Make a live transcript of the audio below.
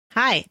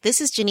Hi,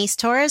 this is Janice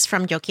Torres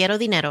from Yo Quiero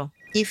Dinero.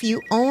 If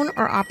you own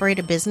or operate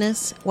a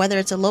business, whether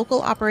it's a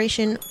local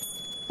operation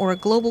or a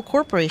global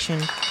corporation,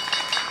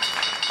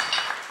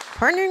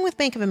 partnering with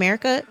Bank of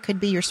America could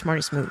be your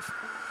smartest move.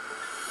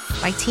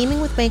 By teaming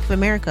with Bank of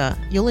America,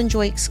 you'll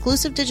enjoy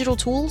exclusive digital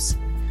tools,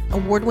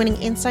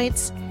 award-winning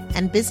insights,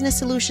 and business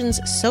solutions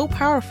so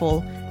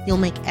powerful, you'll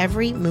make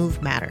every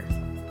move matter.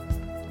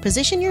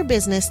 Position your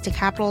business to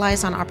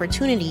capitalize on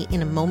opportunity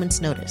in a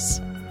moment's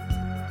notice.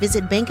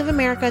 Visit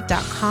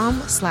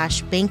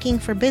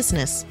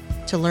bankofamerica.com/bankingforbusiness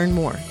to learn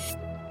more.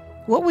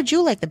 What would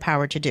you like the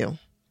power to do?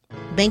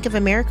 Bank of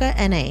America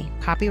N.A.,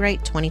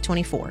 copyright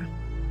 2024.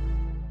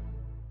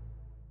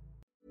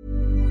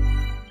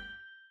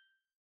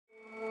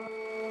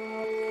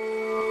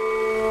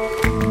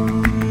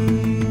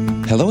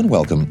 Hello and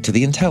welcome to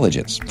The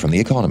Intelligence from The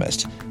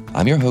Economist.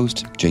 I'm your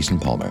host,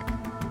 Jason Palmer.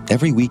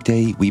 Every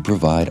weekday, we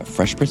provide a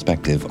fresh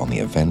perspective on the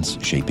events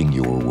shaping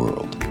your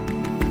world.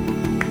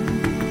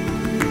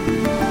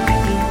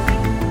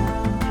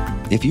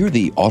 If you're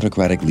the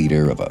autocratic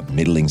leader of a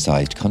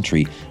middling-sized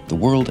country, the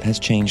world has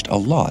changed a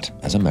lot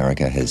as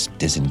America has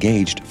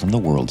disengaged from the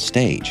world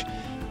stage.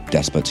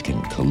 Despots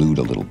can collude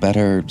a little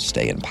better,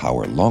 stay in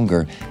power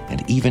longer,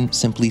 and even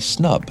simply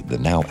snub the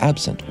now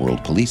absent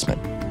world policeman.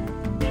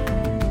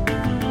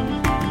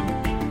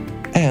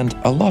 And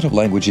a lot of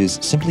languages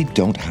simply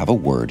don't have a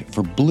word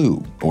for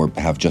blue, or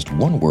have just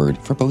one word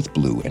for both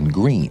blue and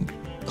green.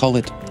 Call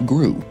it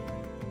GRU.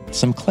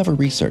 Some clever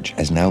research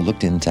has now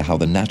looked into how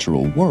the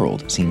natural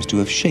world seems to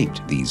have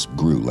shaped these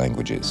GRU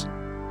languages.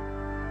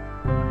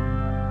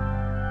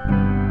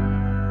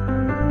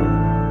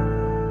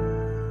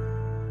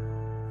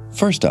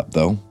 First up,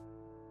 though,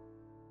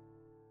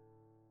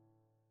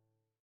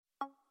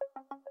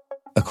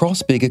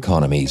 across big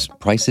economies,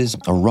 prices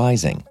are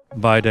rising.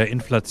 Bei der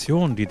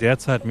Inflation, die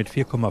derzeit mit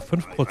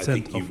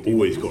 4,5% You've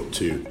always got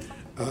to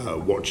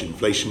watch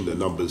inflation, the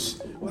numbers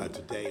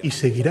today. Y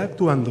seguirá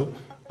actuando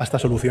hasta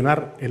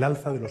solucionar el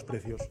alza de los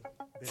precios.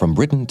 From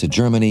Britain to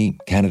Germany,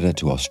 Canada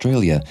to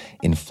Australia,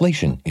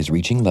 inflation is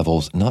reaching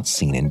levels not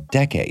seen in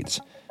decades.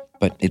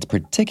 But it's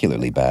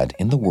particularly bad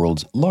in the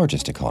world's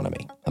largest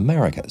economy,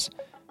 America's.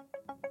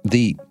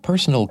 The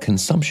Personal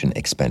Consumption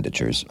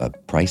Expenditures, a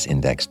price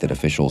index that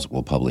officials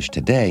will publish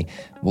today,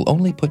 will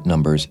only put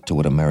numbers to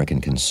what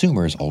American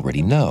consumers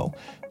already know.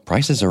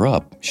 Prices are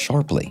up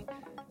sharply.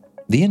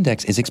 The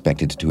index is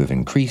expected to have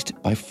increased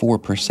by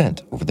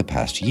 4% over the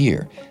past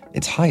year,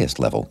 its highest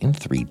level in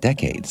 3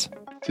 decades.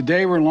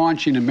 Today we're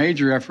launching a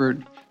major effort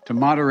to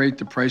moderate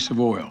the price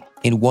of oil.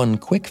 In one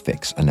quick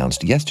fix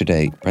announced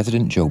yesterday,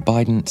 President Joe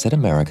Biden said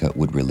America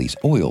would release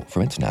oil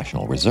from its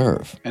national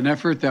reserve. An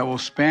effort that will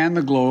span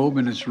the globe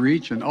in its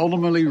reach and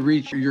ultimately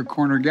reach your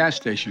corner gas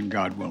station,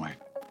 God willing.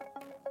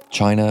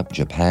 China,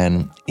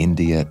 Japan,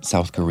 India,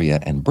 South Korea,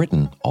 and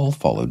Britain all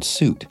followed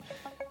suit.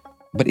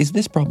 But is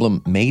this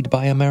problem made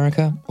by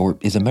America, or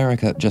is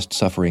America just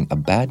suffering a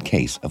bad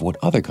case of what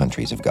other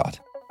countries have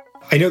got?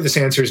 I know this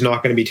answer is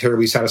not going to be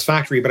terribly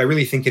satisfactory, but I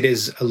really think it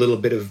is a little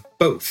bit of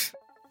both.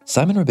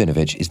 Simon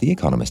Rabinovich is The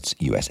Economist's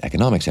U.S.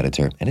 economics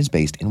editor and is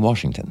based in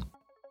Washington.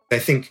 I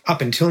think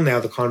up until now,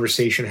 the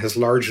conversation has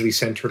largely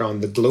centered on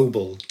the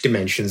global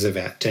dimensions of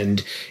it.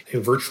 And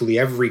virtually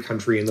every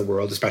country in the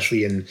world,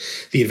 especially in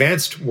the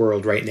advanced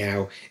world right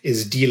now,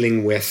 is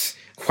dealing with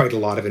quite a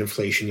lot of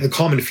inflation. The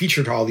common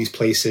feature to all these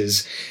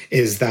places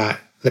is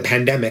that the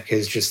pandemic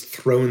has just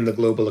thrown the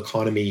global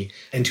economy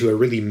into a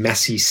really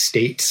messy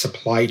state.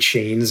 Supply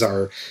chains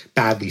are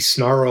badly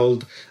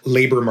snarled.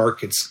 Labor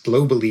markets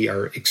globally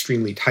are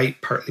extremely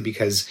tight, partly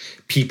because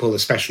people,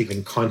 especially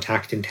in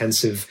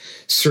contact-intensive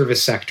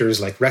service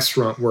sectors like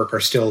restaurant work, are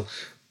still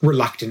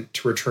reluctant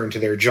to return to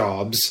their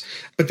jobs.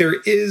 But there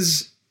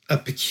is a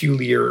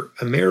peculiar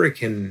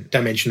American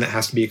dimension that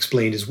has to be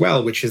explained as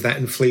well, which is that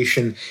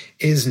inflation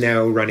is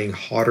now running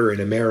hotter in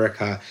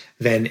America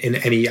than in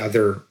any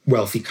other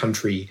wealthy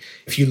country.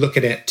 If you look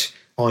at it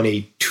on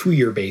a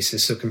 2-year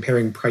basis, so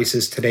comparing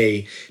prices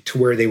today to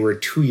where they were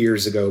 2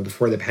 years ago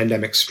before the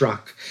pandemic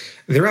struck,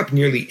 they're up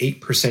nearly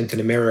 8% in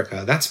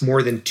America. That's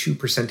more than 2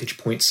 percentage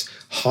points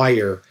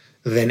higher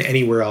than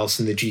anywhere else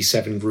in the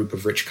G7 group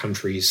of rich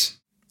countries.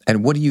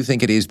 And what do you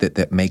think it is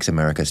that makes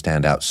America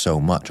stand out so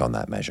much on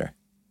that measure?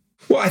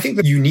 Well, I think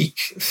the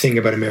unique thing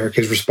about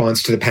America's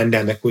response to the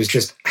pandemic was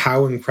just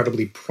how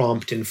incredibly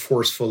prompt and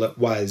forceful it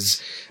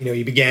was.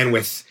 You began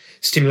with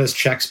stimulus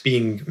checks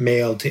being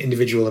mailed to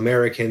individual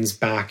Americans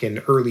back in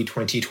early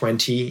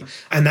 2020.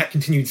 And that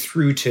continued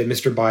through to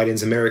Mr.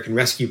 Biden's American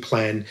Rescue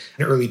Plan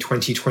in early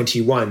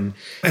 2021.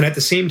 And at the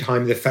same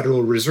time, the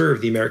Federal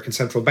Reserve, the American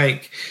Central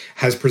Bank,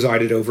 has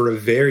presided over a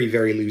very,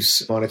 very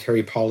loose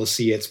monetary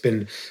policy. It's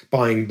been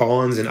buying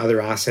bonds and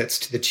other assets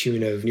to the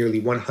tune of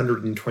nearly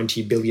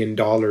 $120 billion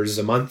 $100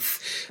 a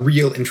month.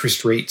 Real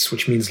interest rates,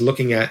 which means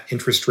looking at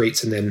interest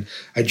rates and then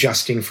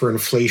adjusting for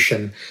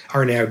inflation,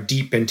 are now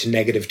deep into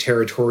negative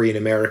territory in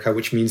America,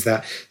 which means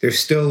that there's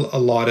still a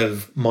lot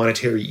of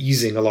monetary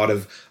easing, a lot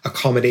of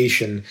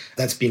accommodation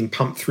that's being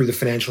pumped through the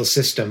financial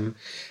system.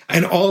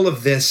 And all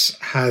of this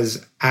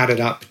has added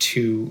up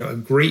to a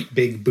great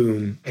big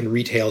boom in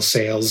retail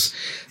sales.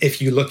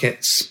 If you look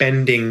at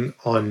spending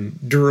on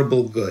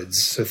durable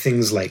goods, so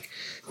things like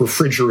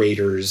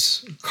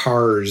refrigerators,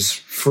 cars,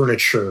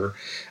 furniture,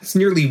 it's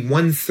nearly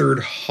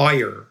 1/3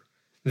 higher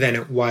than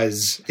it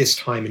was this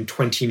time in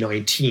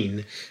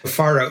 2019,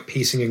 far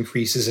outpacing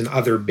increases in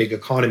other big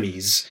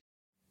economies.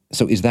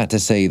 So is that to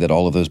say that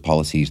all of those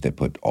policies that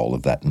put all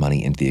of that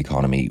money into the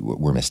economy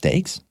were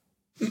mistakes?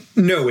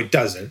 No, it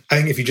doesn't. I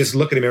think if you just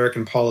look at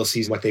American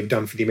policies, what they've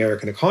done for the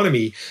American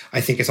economy,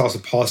 I think it's also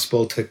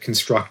possible to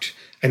construct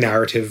a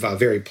narrative, a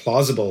very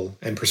plausible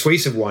and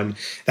persuasive one,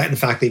 that in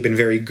fact they've been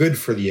very good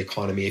for the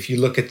economy. If you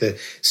look at the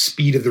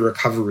speed of the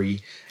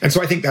recovery. And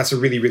so I think that's a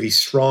really, really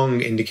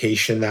strong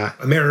indication that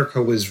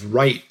America was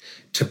right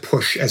to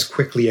push as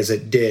quickly as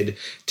it did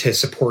to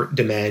support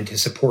demand, to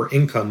support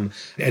income,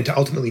 and to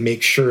ultimately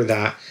make sure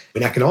that,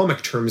 in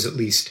economic terms at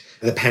least,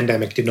 the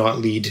pandemic did not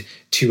lead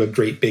to a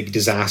great big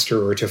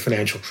disaster or to a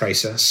financial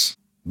crisis.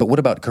 But what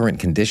about current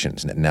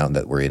conditions now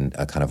that we're in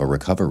a kind of a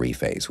recovery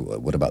phase?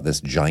 What about this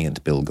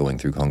giant bill going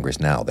through Congress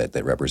now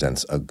that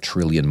represents $1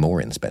 trillion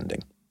more in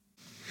spending?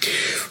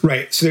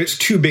 Right. So there's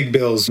two big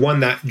bills. One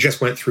that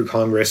just went through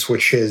Congress,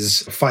 which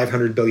is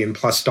 $500 billion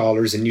plus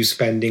in new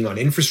spending on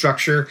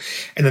infrastructure.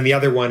 And then the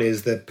other one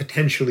is the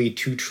potentially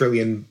 $2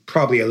 trillion,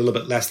 probably a little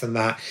bit less than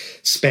that,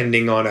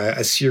 spending on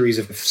a series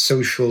of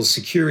social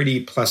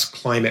security plus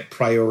climate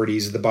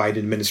priorities of the Biden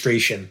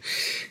administration.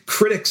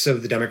 Critics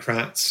of the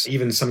Democrats,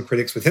 even some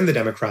critics within the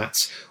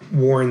Democrats,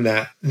 warn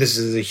that this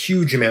is a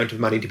huge amount of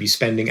money to be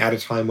spending at a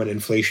time when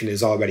inflation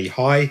is already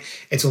high.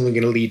 It's only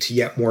going to lead to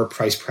yet more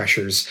price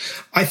pressures.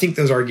 I think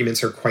those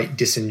arguments are quite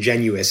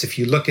disingenuous. If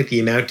you look at the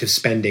amount of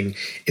spending,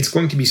 it's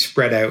going to be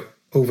spread out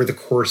over the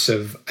course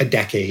of a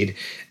decade.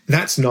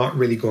 That's not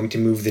really going to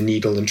move the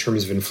needle in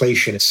terms of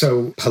inflation.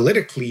 So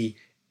politically,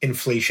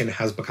 inflation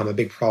has become a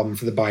big problem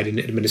for the Biden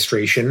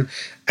administration,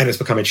 and it's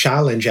become a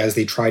challenge as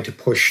they try to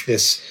push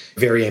this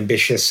very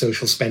ambitious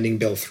social spending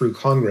bill through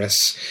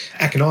Congress.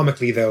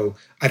 Economically, though,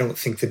 I don't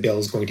think the bill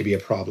is going to be a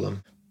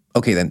problem.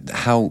 Okay, then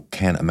how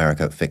can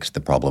America fix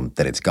the problem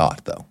that it's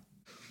got, though?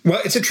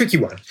 Well, it's a tricky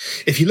one.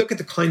 If you look at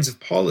the kinds of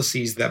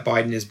policies that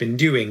Biden has been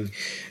doing,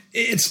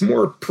 it's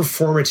more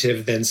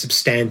performative than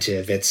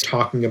substantive. It's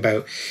talking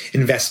about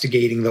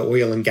investigating the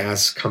oil and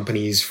gas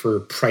companies for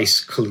price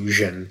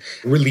collusion,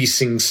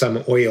 releasing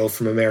some oil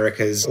from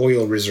America's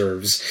oil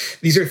reserves.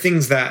 These are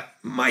things that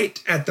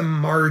might, at the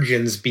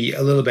margins, be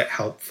a little bit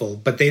helpful,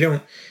 but they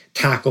don't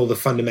tackle the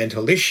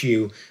fundamental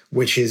issue,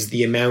 which is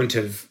the amount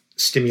of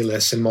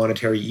stimulus and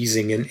monetary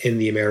easing in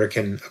the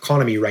American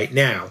economy right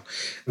now.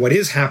 What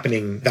is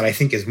happening that I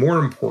think is more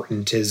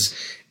important is,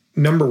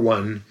 number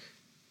one,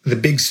 the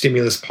big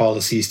stimulus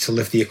policies to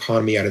lift the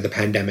economy out of the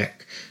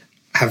pandemic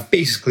have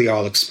basically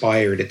all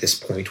expired at this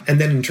point. And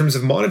then in terms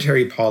of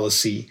monetary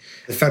policy,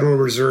 the Federal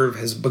Reserve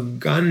has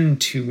begun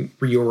to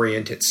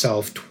reorient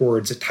itself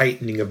towards a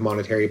tightening of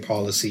monetary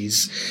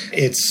policies.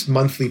 Its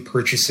monthly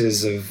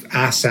purchases of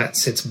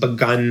assets, it's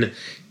begun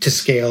to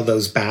scale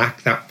those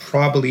back. That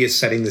probably is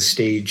setting the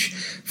stage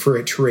for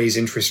it to raise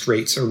interest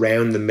rates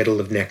around the middle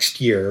of next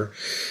year.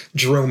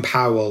 Jerome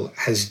Powell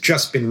has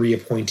just been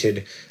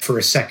reappointed for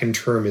a second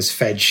term as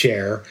Fed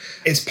chair.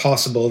 It's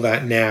possible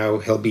that now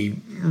he'll be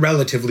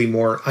relatively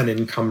more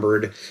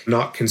unencumbered,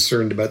 not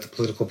concerned about the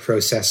political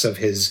process of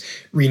his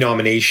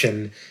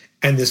renomination,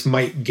 and this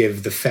might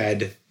give the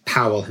Fed,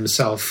 Powell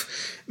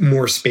himself,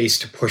 more space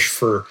to push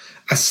for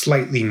a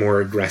slightly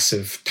more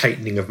aggressive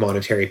tightening of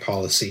monetary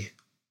policy.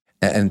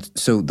 And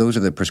so those are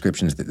the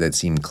prescriptions that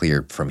seem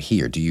clear from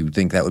here. Do you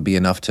think that would be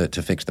enough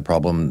to fix the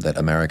problem that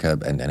America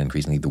and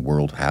increasingly the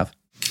world have?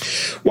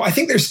 Well, I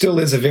think there still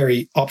is a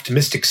very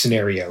optimistic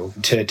scenario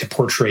to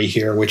portray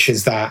here, which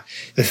is that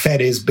the Fed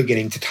is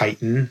beginning to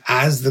tighten.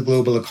 As the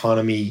global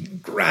economy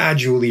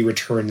gradually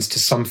returns to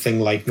something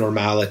like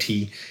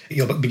normality,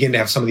 you'll begin to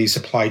have some of these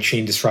supply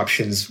chain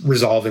disruptions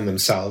resolving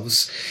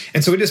themselves.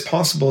 And so it is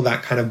possible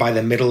that kind of by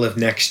the middle of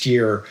next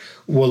year,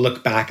 we'll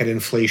look back at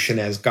inflation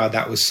as, God,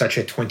 that was such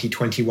a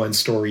 2021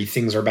 story.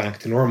 Things are back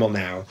to normal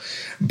now.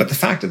 But the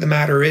fact of the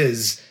matter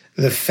is,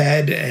 the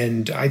Fed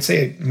and I'd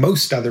say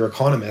most other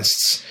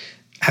economists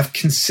have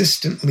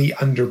consistently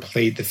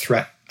underplayed the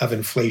threat of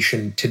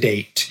inflation to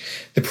date.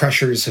 The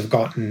pressures have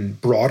gotten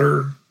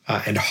broader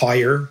and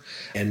higher.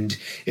 And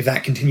if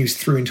that continues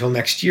through until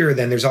next year,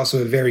 then there's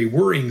also a very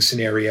worrying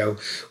scenario,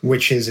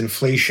 which is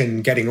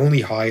inflation getting only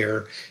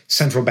higher,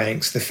 central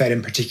banks, the Fed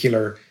in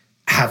particular,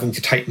 having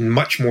to tighten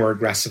much more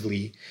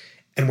aggressively.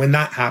 And when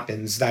that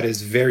happens, that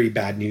is very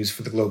bad news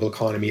for the global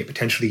economy. It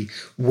potentially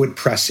would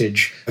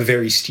presage a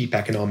very steep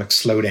economic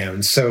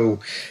slowdown. So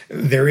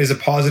there is a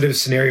positive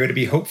scenario to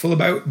be hopeful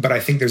about, but I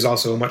think there's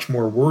also a much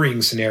more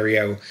worrying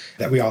scenario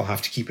that we all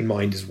have to keep in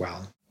mind as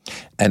well.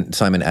 And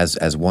Simon,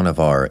 as one of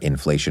our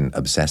inflation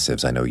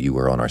obsessives, I know you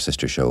were on our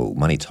sister show,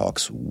 Money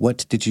Talks.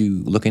 What did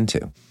you look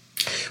into?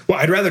 Well,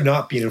 I'd rather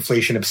not be an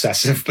inflation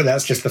obsessive, but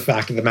that's just the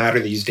fact of the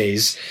matter these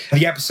days.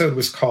 The episode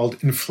was called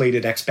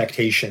Inflated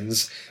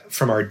Expectations.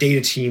 From our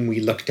data team, we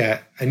looked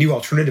at a new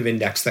alternative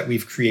index that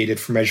we've created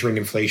for measuring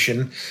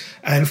inflation.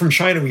 And from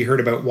China, we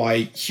heard about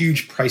why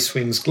huge price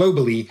swings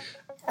globally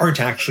aren't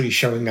actually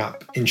showing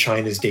up in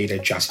China's data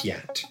just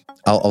yet.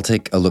 I'll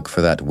take a look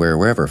for that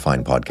wherever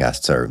fine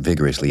podcasts are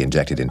vigorously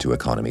injected into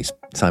economies.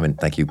 Simon,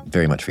 thank you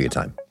very much for your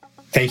time.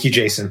 Thank you,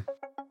 Jason.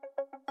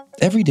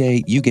 Every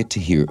day you get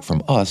to hear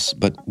from us,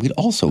 but we'd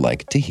also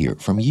like to hear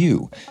from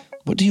you.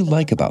 What do you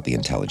like about the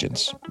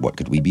intelligence? What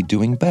could we be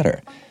doing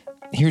better?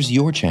 Here's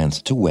your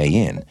chance to weigh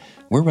in.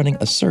 We're running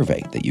a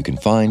survey that you can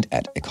find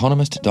at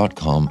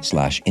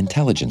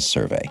economist.com/intelligence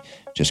survey.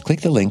 Just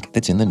click the link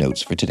that's in the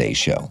notes for today's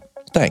show.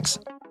 Thanks.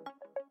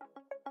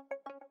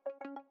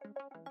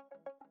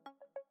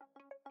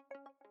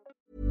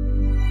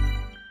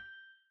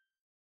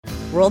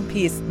 World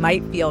peace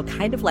might feel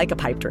kind of like a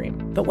pipe dream,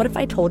 but what if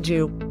I told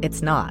you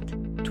it's not?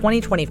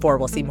 2024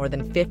 will see more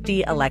than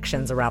 50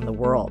 elections around the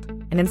world,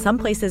 and in some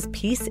places,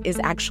 peace is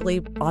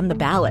actually on the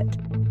ballot.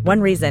 One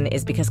reason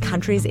is because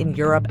countries in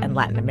Europe and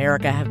Latin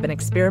America have been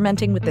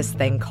experimenting with this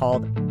thing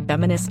called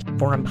feminist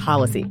foreign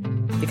policy.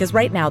 Because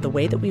right now, the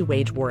way that we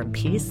wage war and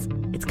peace,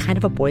 it's kind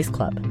of a boys'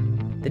 club.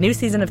 The new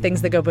season of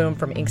Things That Go Boom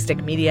from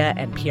Inkstick Media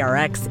and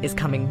PRX is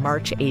coming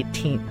March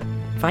 18th.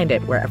 Find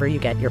it wherever you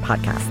get your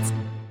podcasts.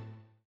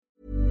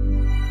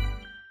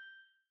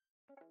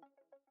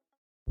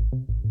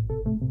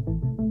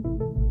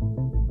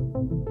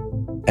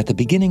 At the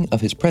beginning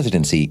of his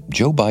presidency,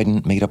 Joe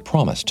Biden made a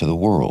promise to the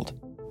world.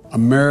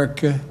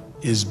 America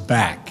is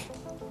back.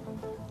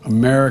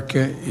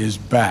 America is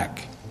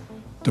back.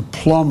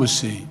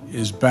 Diplomacy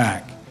is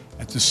back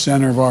at the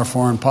center of our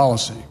foreign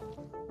policy.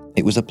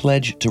 It was a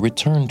pledge to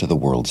return to the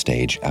world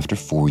stage after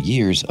 4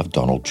 years of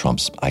Donald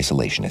Trump's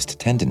isolationist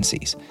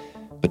tendencies.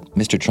 But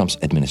Mr. Trump's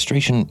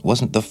administration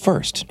wasn't the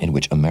first in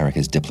which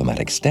America's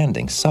diplomatic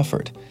standing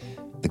suffered.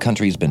 The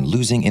country's been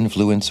losing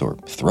influence or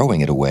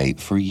throwing it away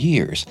for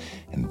years,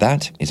 and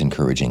that is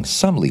encouraging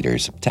some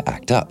leaders to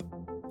act up.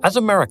 As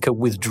America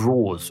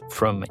withdraws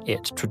from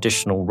its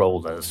traditional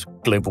role as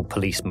global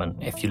policeman,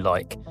 if you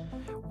like,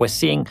 we're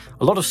seeing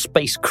a lot of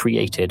space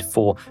created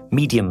for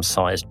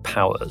medium-sized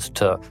powers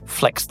to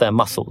flex their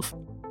muscles.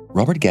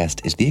 Robert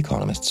Guest is The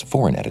Economist's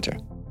foreign editor.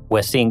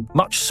 We're seeing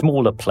much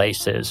smaller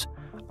places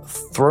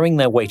throwing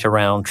their weight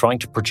around, trying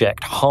to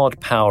project hard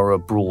power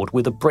abroad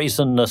with a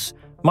brazenness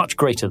much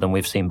greater than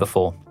we've seen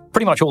before.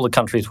 Pretty much all the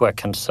countries we're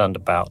concerned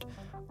about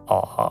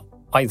are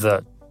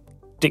either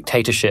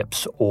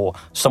dictatorships or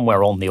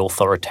somewhere on the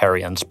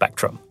authoritarian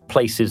spectrum.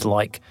 Places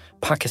like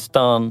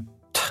Pakistan,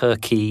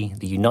 Turkey,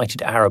 the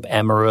United Arab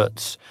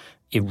Emirates,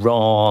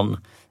 Iran,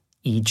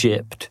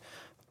 Egypt,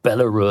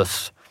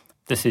 Belarus.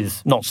 This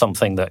is not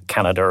something that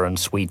Canada and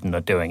Sweden are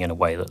doing in a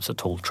way that's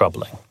at all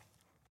troubling.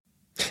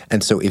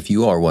 And so if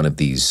you are one of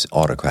these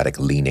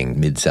autocratic-leaning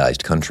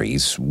mid-sized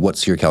countries,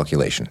 what's your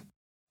calculation?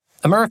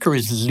 America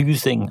is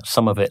losing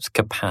some of its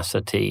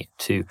capacity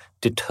to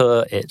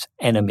deter its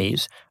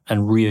enemies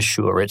and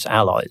reassure its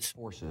allies.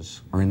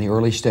 Forces are in the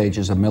early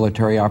stages of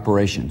military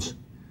operations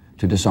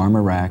to disarm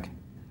Iraq,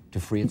 to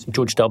free its...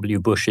 George W.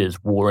 Bush's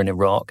war in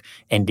Iraq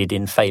ended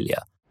in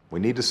failure. We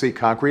need to see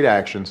concrete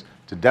actions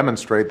to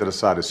demonstrate that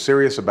Assad is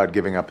serious about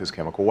giving up his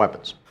chemical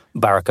weapons.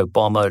 Barack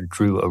Obama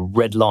drew a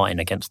red line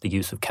against the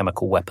use of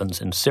chemical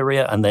weapons in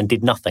Syria and then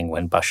did nothing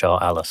when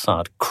Bashar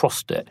al-Assad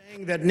crossed it.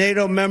 That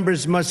NATO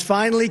members must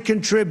finally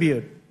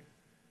contribute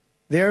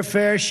their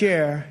fair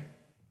share.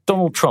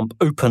 Donald Trump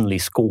openly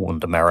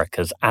scorned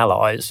America's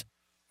allies.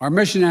 Our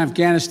mission in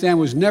Afghanistan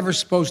was never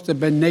supposed to have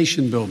been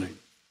nation-building.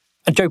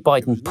 And Joe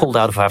Biden pulled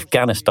out of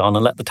Afghanistan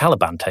and let the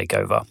Taliban take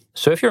over.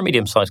 So if you're a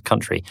medium-sized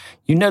country,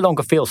 you no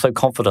longer feel so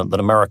confident that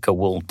America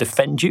will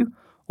defend you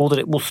or that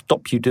it will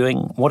stop you doing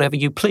whatever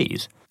you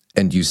please.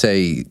 And you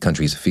say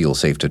countries feel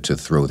safe to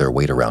throw their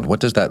weight around. What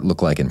does that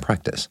look like in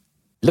practice?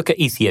 Look at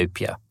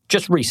Ethiopia.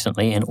 Just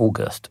recently, in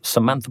August,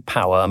 Samantha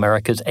Power,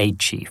 America's aid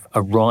chief,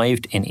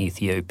 arrived in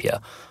Ethiopia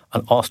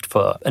and asked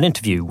for an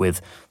interview with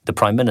the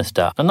Prime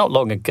Minister. And not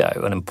long ago,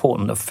 an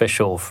important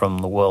official from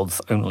the world's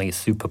only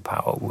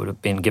superpower would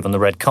have been given the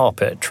red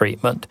carpet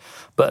treatment.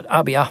 But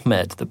Abiy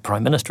Ahmed, the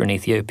Prime Minister in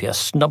Ethiopia,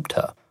 snubbed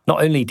her.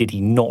 Not only did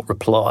he not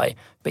reply,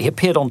 but he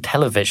appeared on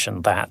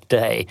television that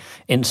day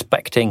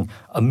inspecting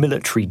a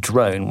military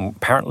drone,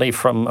 apparently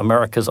from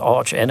America's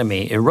arch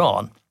enemy,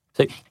 Iran.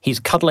 So he's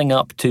cuddling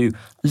up to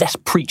less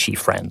preachy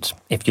friends,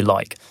 if you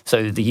like.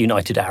 So the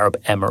United Arab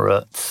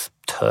Emirates,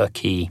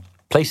 Turkey,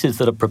 places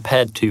that are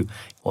prepared to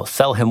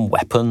sell him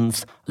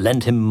weapons,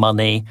 lend him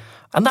money,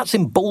 and that's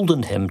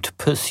emboldened him to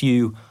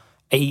pursue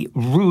a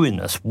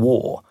ruinous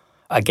war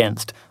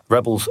against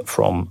rebels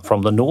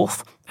from the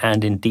north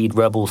and indeed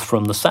rebels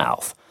from the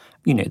south.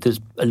 You know, there's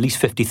at least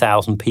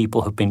 50,000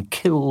 people have been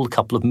killed, a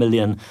couple of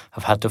million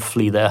have had to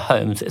flee their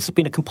homes. It's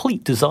been a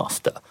complete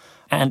disaster.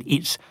 And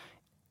it's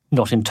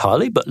not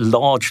entirely, but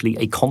largely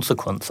a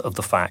consequence of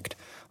the fact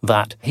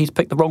that he's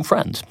picked the wrong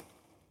friends.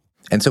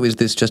 And so is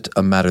this just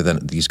a matter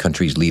that these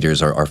countries'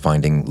 leaders are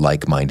finding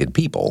like-minded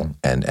people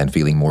and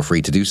feeling more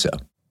free to do so?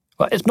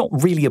 Well, it's not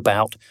really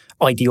about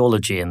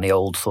ideology in the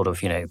old sort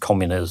of,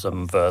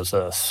 communism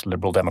versus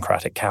liberal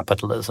democratic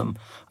capitalism.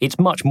 It's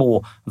much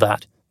more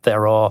that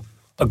there are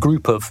a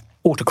group of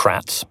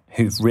autocrats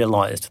who've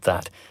realized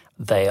that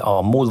they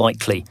are more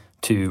likely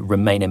to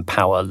remain in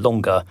power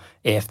longer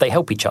if they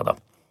help each other.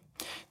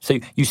 So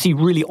you see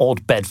really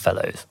odd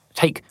bedfellows.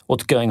 Take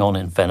what's going on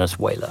in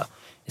Venezuela.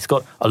 It's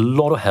got a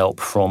lot of help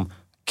from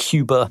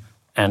Cuba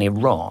and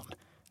Iran.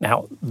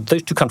 Now,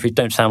 those two countries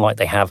don't sound like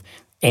they have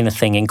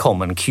anything in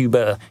common.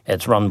 Cuba,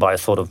 it's run by a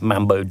sort of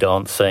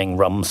mambo-dancing,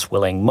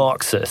 rum-swilling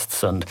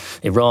Marxists, and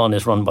Iran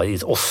is run by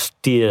these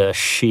austere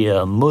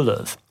Shia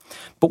mullahs.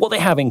 But what they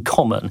have in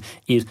common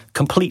is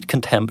complete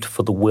contempt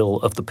for the will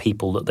of the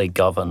people that they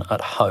govern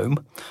at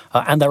home,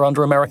 and they're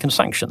under American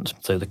sanctions.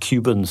 So the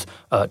Cubans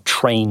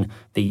train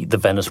the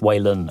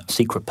Venezuelan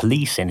secret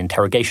police in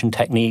interrogation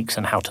techniques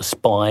and how to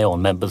spy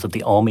on members of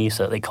the army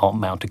so they can't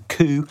mount a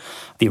coup.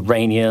 The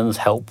Iranians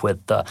help with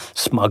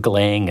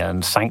smuggling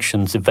and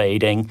sanctions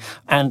evading,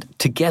 and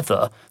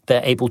together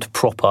they're able to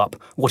prop up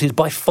what is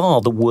by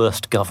far the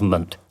worst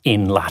government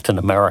in Latin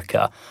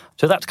America.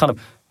 So that's kind of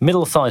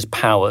middle-sized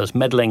powers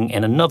meddling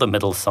in another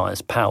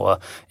middle-sized power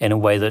in a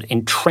way that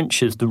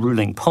entrenches the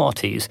ruling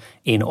parties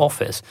in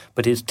office,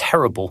 but is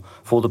terrible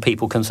for the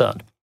people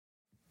concerned.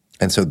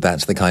 And so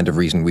that's the kind of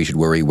reason we should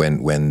worry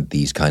when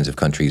these kinds of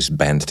countries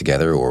band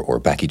together or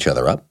back each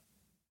other up?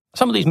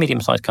 Some of these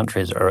medium-sized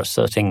countries are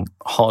asserting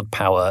hard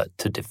power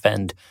to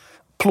defend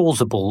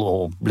plausible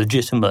or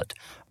legitimate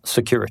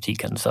security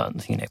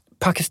concerns.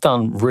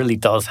 Pakistan really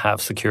does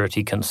have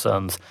security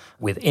concerns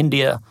with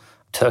India.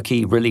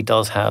 Turkey really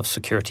does have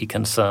security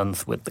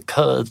concerns with the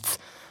Kurds.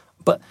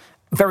 But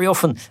very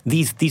often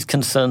these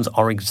concerns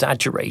are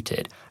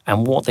exaggerated,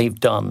 and what they've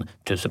done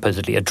to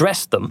supposedly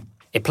address them,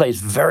 it plays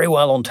very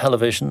well on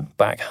television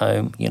back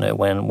home.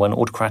 When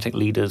autocratic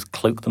leaders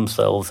cloak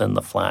themselves in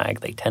the flag,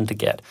 they tend to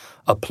get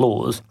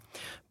applause.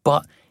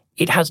 But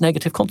it has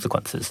negative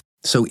consequences.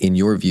 So in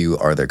your view,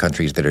 are there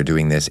countries that are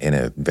doing this in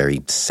a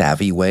very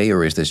savvy way,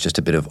 or is this just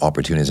a bit of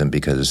opportunism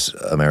because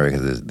America,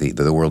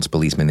 the world's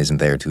policeman, isn't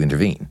there to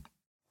intervene?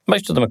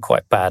 Most of them are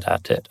quite bad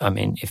at it. I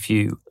mean, if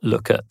you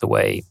look at the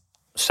way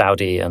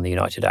Saudi and the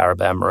United Arab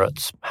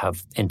Emirates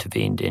have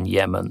intervened in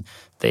Yemen,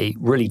 they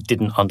really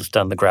didn't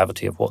understand the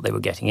gravity of what they were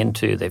getting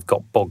into. They've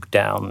got bogged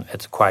down.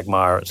 It's a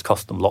quagmire. It's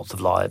cost them lots of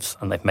lives,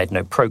 and they've made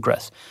no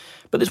progress.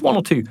 But there's one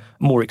or two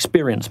more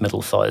experienced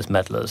middle-sized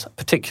meddlers,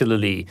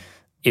 particularly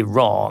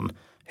Iran,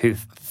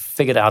 who've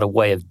figured out a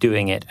way of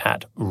doing it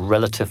at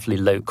relatively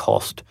low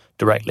cost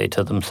directly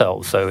to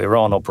themselves. So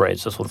Iran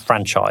operates a sort of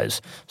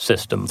franchise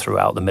system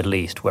throughout the Middle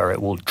East where it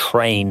will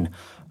train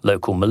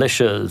local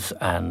militias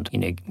and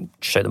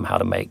show them how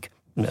to make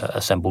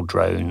assemble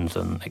drones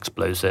and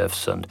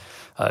explosives and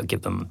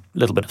give them a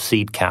little bit of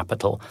seed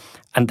capital,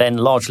 and then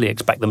largely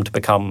expect them to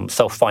become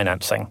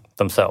self-financing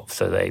themselves.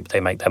 So they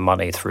make their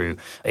money through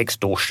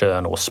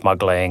extortion or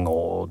smuggling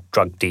or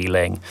drug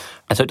dealing.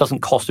 And so it doesn't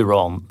cost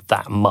Iran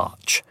that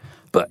much.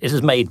 But it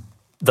has made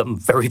them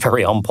very,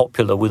 very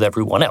unpopular with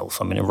everyone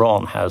else. I mean,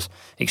 Iran has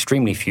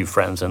extremely few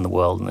friends in the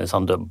world and is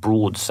under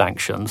broad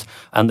sanctions,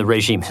 and the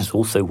regime is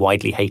also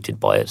widely hated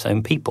by its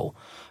own people.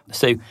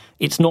 So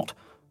it's not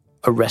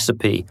a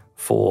recipe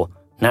for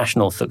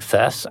national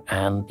success,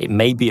 and it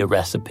may be a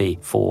recipe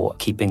for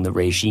keeping the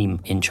regime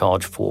in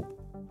charge for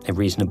a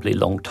reasonably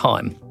long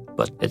time,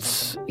 but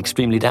it's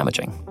extremely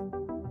damaging.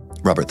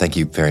 Robert, thank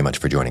you very much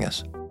for joining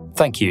us.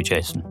 Thank you,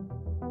 Jason.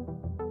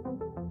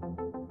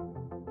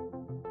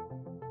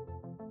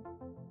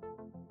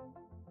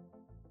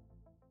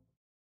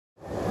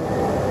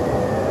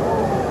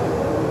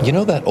 You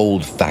know that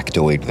old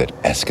factoid that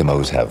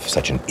Eskimos have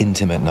such an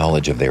intimate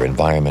knowledge of their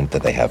environment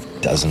that they have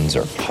dozens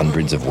or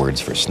hundreds of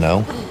words for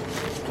snow?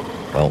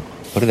 Well,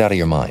 put it out of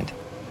your mind.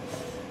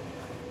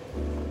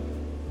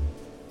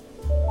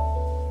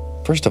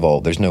 First of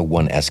all, there's no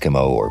one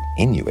Eskimo or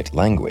Inuit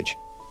language.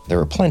 There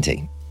are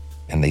plenty,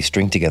 and they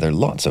string together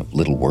lots of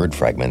little word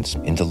fragments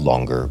into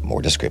longer,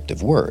 more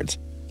descriptive words.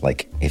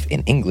 Like if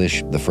in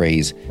English, the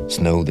phrase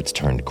snow that's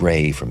turned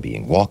gray from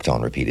being walked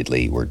on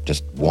repeatedly were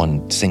just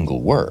one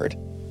single word.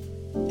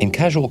 In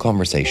casual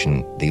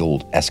conversation, the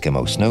old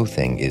Eskimo snow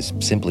thing is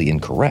simply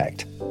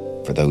incorrect.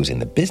 For those in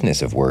the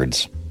business of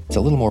words, it's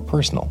a little more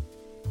personal.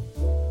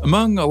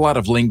 Among a lot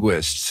of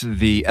linguists,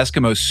 the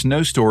Eskimo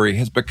snow story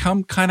has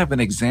become kind of an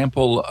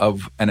example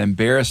of an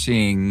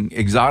embarrassing,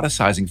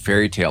 exoticizing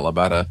fairy tale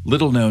about a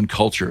little-known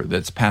culture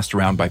that's passed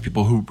around by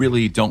people who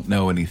really don't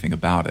know anything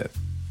about it.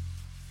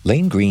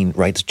 Lane Green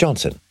writes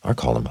Johnson, our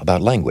column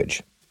about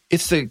language.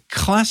 It's the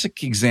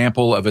classic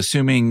example of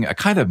assuming a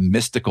kind of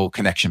mystical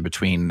connection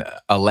between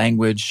a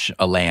language,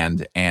 a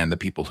land, and the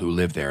people who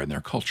live there and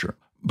their culture.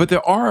 But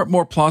there are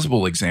more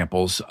plausible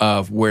examples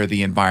of where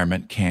the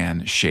environment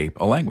can shape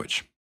a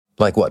language.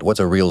 Like what? What's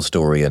a real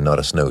story and not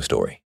a snow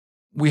story?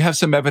 We have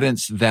some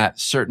evidence that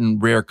certain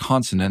rare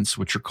consonants,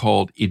 which are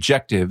called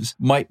ejectives,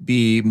 might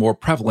be more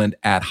prevalent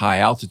at high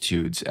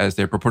altitudes as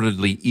they're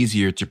purportedly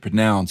easier to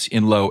pronounce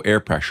in low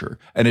air pressure.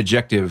 An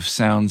ejective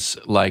sounds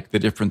like the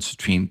difference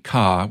between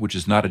ka, which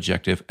is not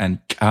ejective, and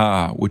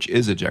ka, which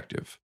is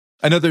ejective.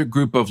 Another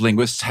group of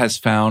linguists has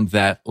found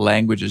that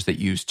languages that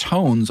use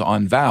tones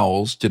on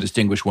vowels to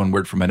distinguish one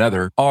word from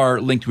another are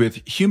linked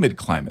with humid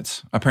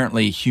climates.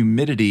 Apparently,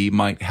 humidity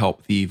might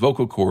help the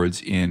vocal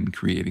cords in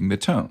creating the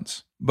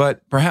tones.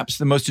 But perhaps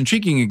the most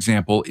intriguing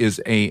example is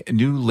a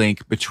new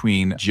link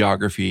between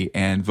geography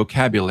and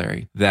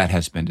vocabulary that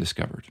has been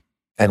discovered.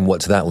 And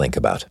what's that link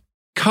about?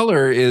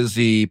 Color is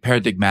the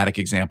paradigmatic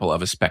example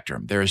of a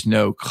spectrum. There is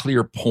no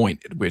clear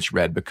point at which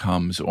red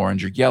becomes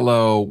orange or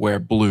yellow, where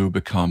blue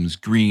becomes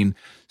green.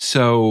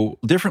 So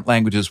different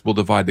languages will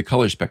divide the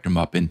color spectrum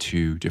up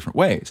into different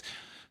ways.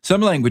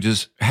 Some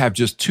languages have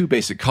just two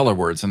basic color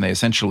words, and they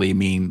essentially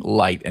mean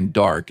light and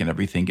dark, and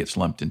everything gets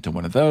lumped into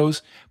one of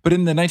those. But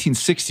in the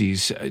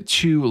 1960s,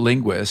 two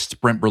linguists,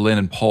 Brent Berlin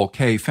and Paul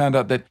Kay, found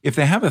out that if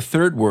they have a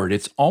third word,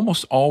 it's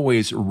almost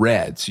always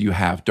red, so you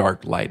have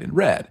dark, light, and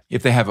red.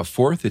 If they have a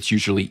fourth, it's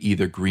usually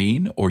either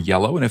green or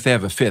yellow, and if they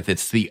have a fifth,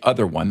 it's the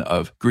other one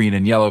of green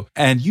and yellow,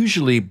 and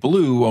usually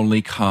blue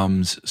only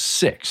comes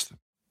sixth.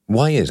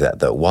 Why is that,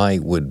 though? Why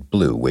would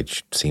blue,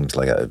 which seems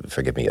like a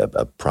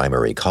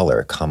primary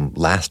color, come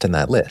last in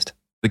that list?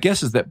 The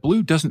guess is that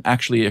blue doesn't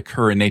actually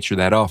occur in nature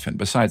that often,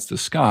 besides the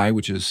sky,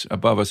 which is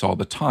above us all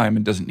the time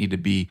and doesn't need to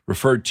be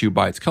referred to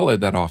by its color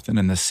that often,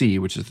 and the sea,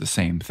 which is the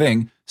same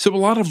thing. So a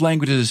lot of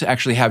languages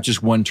actually have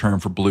just one term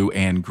for blue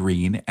and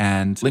green,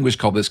 and linguists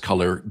call this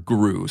color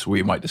GRU. So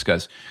we might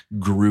discuss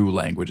GRU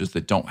languages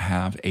that don't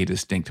have a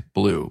distinct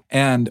blue.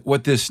 And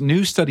what this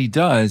new study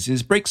does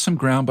is break some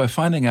ground by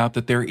finding out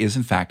that there is,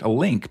 in fact, a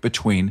link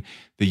between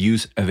the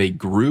use of a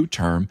GRU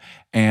term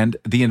and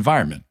the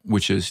environment,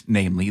 which is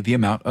namely the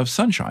amount of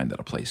sunshine that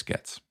a place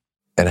gets.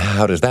 And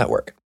how does that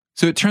work?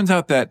 So it turns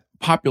out that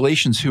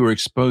populations who are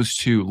exposed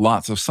to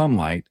lots of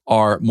sunlight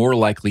are more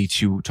likely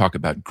to talk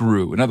about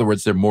GRU. In other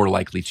words, they're more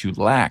likely to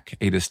lack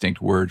a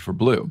distinct word for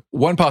blue.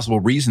 One possible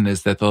reason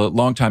is that the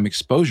long-time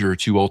exposure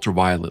to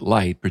ultraviolet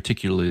light,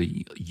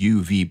 particularly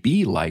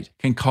UVB light,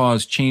 can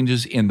cause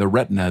changes in the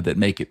retina that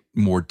make it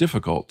more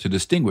difficult to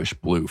distinguish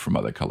blue from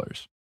other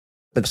colors.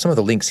 But some of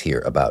the links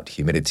here about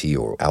humidity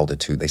or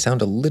altitude, they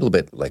sound a little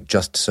bit like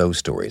just so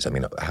stories. I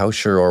mean, how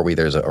sure are we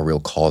there's a real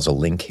causal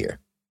link here?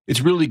 It's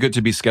really good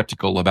to be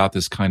skeptical about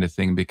this kind of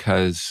thing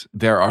because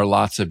there are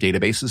lots of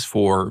databases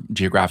for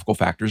geographical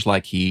factors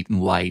like heat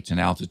and light and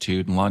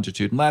altitude and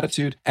longitude and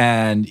latitude.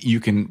 And you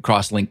can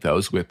cross-link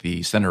those with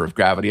the center of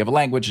gravity of a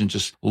language and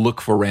just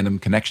look for random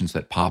connections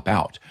that pop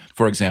out.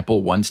 For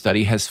example, one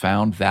study has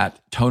found that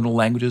tonal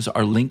languages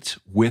are linked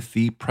with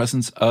the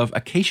presence of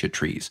acacia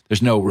trees.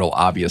 There's no real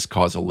obvious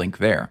causal link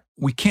there.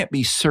 We can't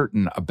be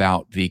certain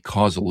about the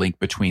causal link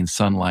between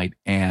sunlight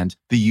and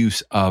the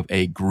use of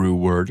a GRU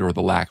word or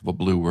the lack of a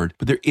blue word,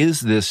 but there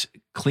is this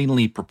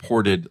cleanly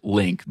purported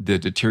link, the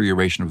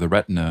deterioration of the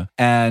retina,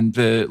 and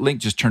the link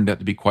just turned out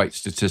to be quite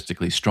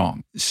statistically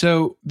strong.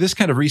 So this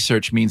kind of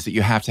research means that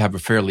you have to have a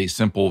fairly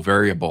simple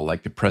variable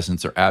like the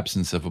presence or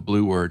absence of a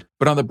blue word.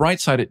 But on the bright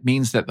side, it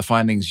means that the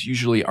findings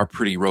usually are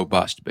pretty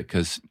robust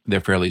because they're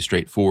fairly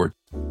straightforward.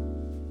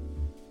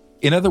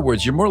 In other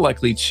words, you're more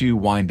likely to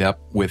wind up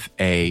with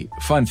a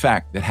fun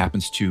fact that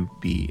happens to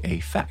be a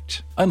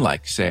fact,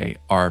 unlike, say,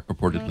 our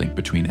purported link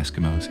between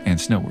Eskimos and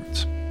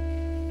snowbirds.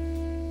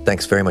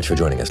 Thanks very much for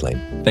joining us,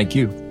 Lane. Thank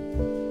you.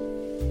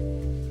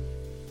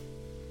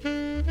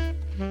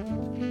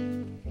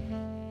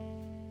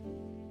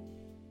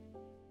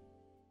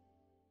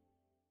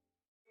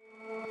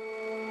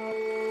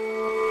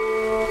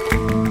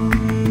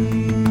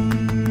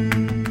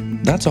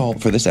 That's all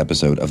for this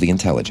episode of The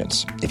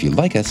Intelligence. If you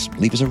like us,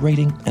 leave us a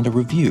rating and a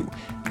review.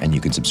 And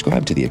you can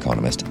subscribe to The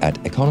Economist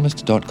at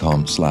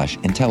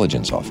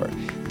economist.com/intelligence offer.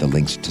 The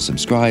links to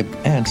subscribe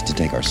and to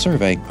take our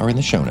survey are in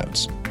the show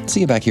notes. See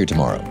you back here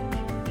tomorrow.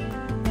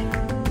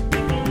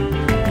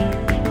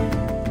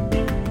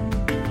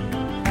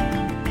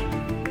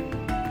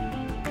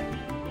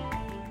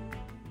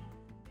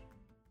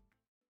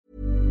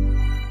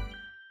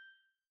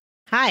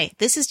 Hi,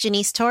 this is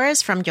Janice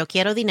Torres from Yo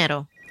Quiero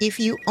Dinero. If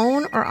you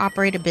own or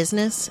operate a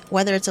business,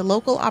 whether it's a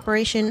local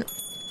operation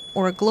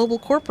or a global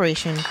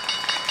corporation,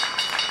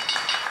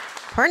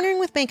 partnering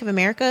with Bank of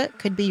America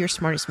could be your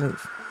smartest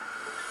move.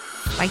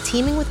 By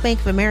teaming with Bank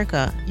of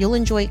America, you'll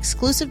enjoy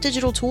exclusive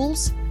digital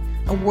tools,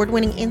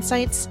 award-winning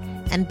insights,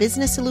 and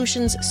business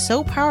solutions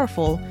so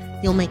powerful,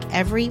 you'll make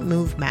every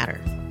move matter.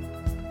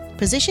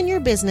 Position your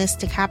business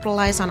to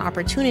capitalize on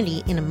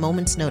opportunity in a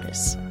moment's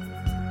notice.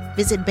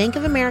 Visit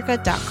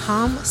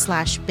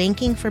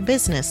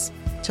bankofamerica.com/banking-for-business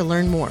to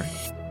learn more.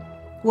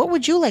 What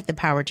would you like the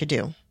power to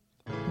do?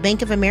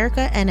 Bank of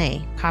America,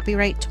 N.A.,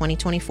 copyright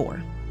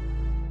 2024.